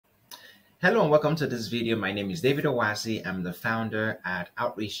Hello and welcome to this video. My name is David Owasi. I'm the founder at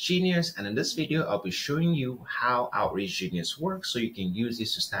OutreachGenius, and in this video I'll be showing you how OutreachGenius works so you can use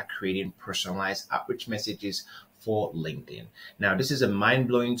this to start creating personalized outreach messages for LinkedIn. Now, this is a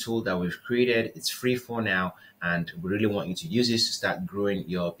mind-blowing tool that we've created. It's free for now, and we really want you to use this to start growing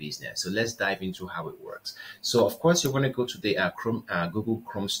your business. So let's dive into how it works. So of course, you want to go to the Google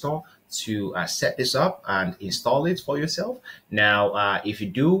Chrome store to set this up and install it for yourself. Now, if you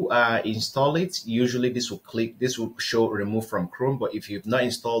do install it, usually this will show remove from Chrome, but if you've not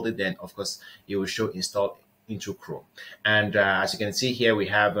installed it, then of course it will show install into Chrome. And as you can see here, we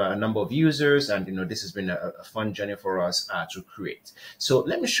have a number of users, and this has been a fun journey for us to create. So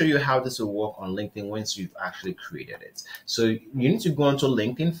let me show you how this will work on LinkedIn once you've actually created it. So you need to go onto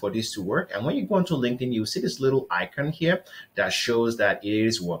LinkedIn for this to work. And when you go onto LinkedIn, you'll see this little icon here that shows that it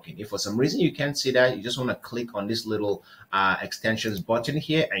is working. If for some reason you can't see that, you just want to click on this little extensions button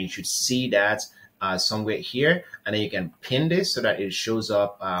here, and you should see that somewhere here, and then you can pin this so that it shows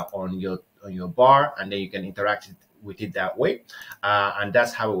up on your bar, and then you can interact with it that way, and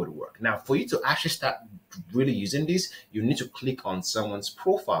that's how it would work. Now, for you to actually start really using this, you need to click on someone's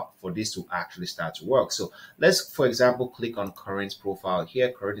profile for this to actually start to work. So let's, for example, click on Corinne's profile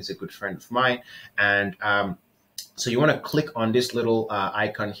here. Corinne is a good friend of mine, and so you want to click on this little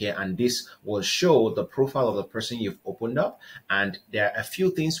icon here, and this will show the profile of the person you've opened up. And there are a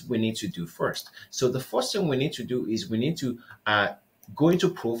few things we need to do first. So the first thing we need to do is we need to go into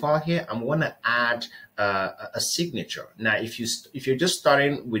profile here, and we want to add a signature. Now, if you're just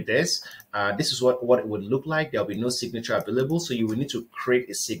starting with this, this is what it would look like. There'll be no signature available, so you will need to create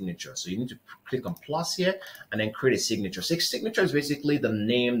a signature. So you need to click on plus here and then create a signature. So signature is basically the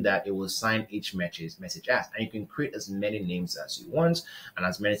name that it will sign each message as, and you can create as many names as you want and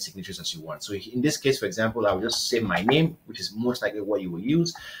as many signatures as you want. So in this case, for example, I will just say my name, which is most likely what you will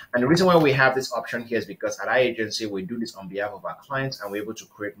use. And the reason why we have this option here is because at our agency, we do this on behalf of our clients, and we're able to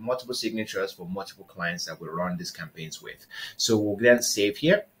create multiple signatures for multiple clients that we run these campaigns with. So we'll then save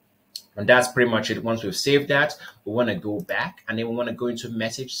here. And that's pretty much it. Once we've saved that, we want to go back, and then we want to go into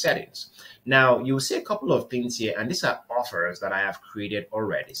message settings. Now, you'll see a couple of things here, and these are offers that I have created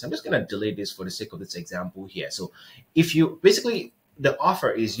already. So I'm just going to delete this for the sake of this example here. So if you basically, the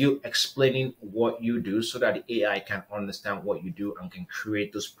offer is you explaining what you do so that the AI can understand what you do and can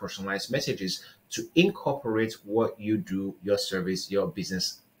create those personalized messages to incorporate what you do, your service, your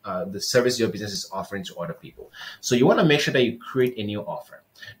business, the service your business is offering to other people. So you want to make sure that you create a new offer.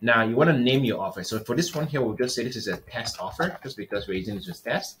 Now, you want to name your offer. So for this one here, we'll just say this is a test offer, just because we're using this as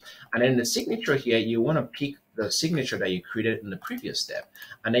test. And then the signature here, you want to pick the signature that you created in the previous step.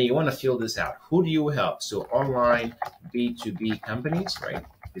 And then you want to fill this out. Who do you help? So online B2B companies, right,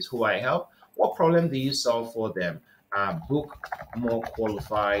 is who I help. What problem do you solve for them? Book more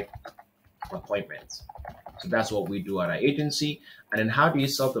qualified appointments. So that's what we do at our agency. And then how do you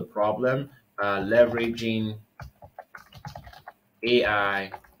solve the problem? Leveraging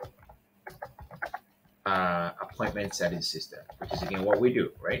AI appointment setting system, which is again what we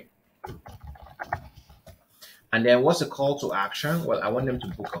do, right? And then what's the call to action? Well, I want them to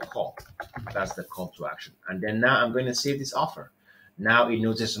book a call. That's the call to action. And then now I'm going to save this offer. Now it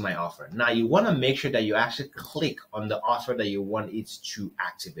knows this is my offer. Now you want to make sure that you actually click on the offer that you want it to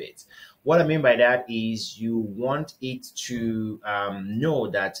activate. What I mean by that is you want it to know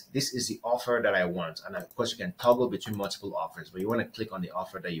that this is the offer that I want. And of course, you can toggle between multiple offers, but you want to click on the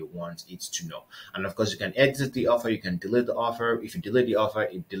offer that you want it to know. And of course, you can exit the offer, you can delete the offer. If you delete the offer,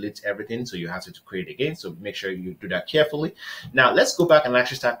 it deletes everything. So you have to create it again. So make sure you do that carefully. Now, let's go back and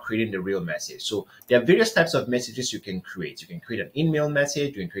actually start creating the real message. So there are various types of messages you can create. You can create an email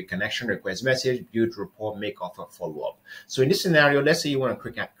message, you can create connection request message, build rapport, make offer, follow up. So in this scenario, let's say you want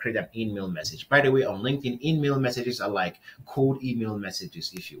to create an email message. By the way, on LinkedIn, email messages are like cold email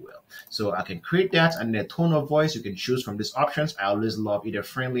messages, if you will. So I can create that, and the tone of voice you can choose from these options. I always love either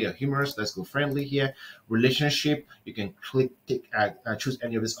friendly or humorous. Let's go friendly here. Relationship, you can choose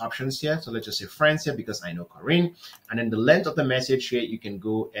any of these options here. So let's just say friends here because I know Corinne. And then the length of the message here, you can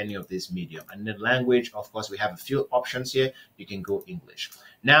go any of this medium. And the language, of course, we have a few options here. You can go English.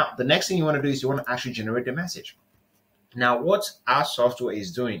 Now, the next thing you want to do is you want to actually generate the message. Now, what our software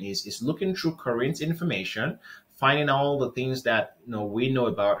is doing is looking through Corinne's information, finding all the things that we know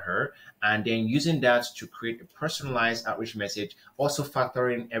about her, and then using that to create a personalized outreach message, also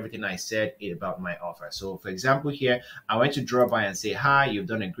factoring everything I said about my offer. So for example, here I went to drop by and say, hi, you've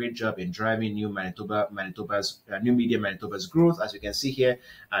done a great job in driving new media Manitoba's growth. As you can see here,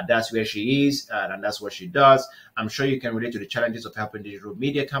 that's where she is, and that's what she does. I'm sure you can relate to the challenges of helping digital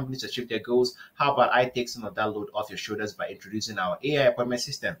media companies achieve their goals. How about I take some of that load off your shoulders by introducing our AI appointment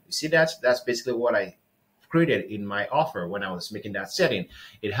system? You see that? That's basically what I created in my offer when I was making that setting.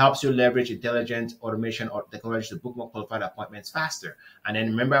 It helps you leverage intelligent automation or technology to book more qualified appointments faster. And then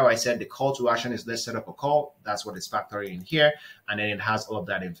remember how I said the call to action is let's set up a call. That's what it's factoring in here. And then it has all of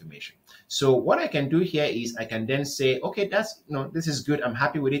that information. So what I can do here is I can then say, okay, that's, this is good. I'm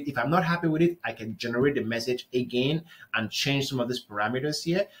happy with it. If I'm not happy with it, I can generate the message again and change some of these parameters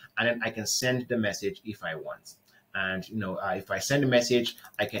here. And then I can send the message if I want. And if I send a message,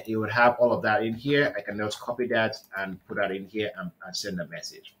 it would have all of that in here. I can just copy that and put that in here and send a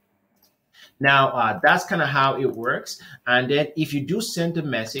message. Now that's kind of how it works. And then if you do send a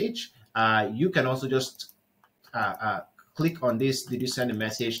message, you can also just click on this "Did you send a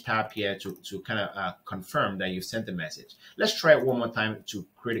message?" tab here to kind of confirm that you sent the message. Let's try it one more time to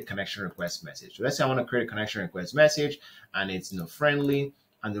create a connection request message. So let's say I want to create a connection request message, and it's friendly,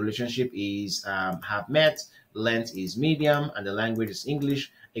 and the relationship is have met. Length is medium, and the language is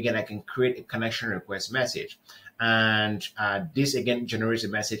English. Again, I can create a connection request message, and this again generates a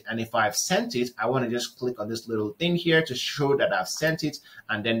message. And if I've sent it, I want to just click on this little thing here to show that I've sent it,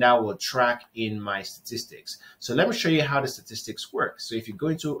 and then that will track in my statistics. So let me show you how the statistics work. So if you go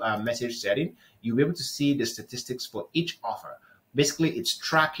into a message setting, you'll be able to see the statistics for each offer. Basically, it's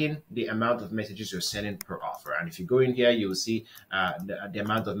tracking the amount of messages you're sending per offer. And if you go in here, you'll see the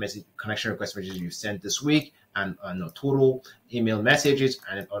amount of connection request messages you sent this week, and total email messages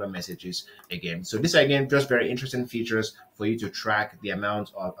and other messages again. So this again, just very interesting features for you to track the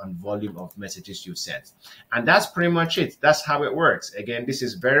amount and volume of messages you sent. And that's pretty much it. That's how it works. Again, this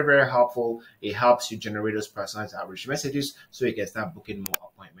is very, very helpful. It helps you generate those personalized outreach messages so you can start booking more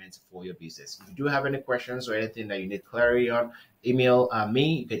appointments for your business. If you do have any questions or anything that you need clarity on, email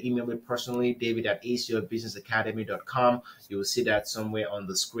me. You can email me personally, david@acyourbusinessacademy.com. You will see that somewhere on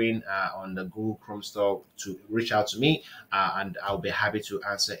the screen on the Google Chrome store to reach out to me, and I'll be happy to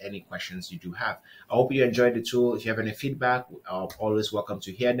answer any questions you do have. I hope you enjoyed the tool. If you have any feedback, I'm always welcome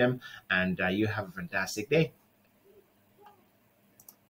to hear them, and you have a fantastic day.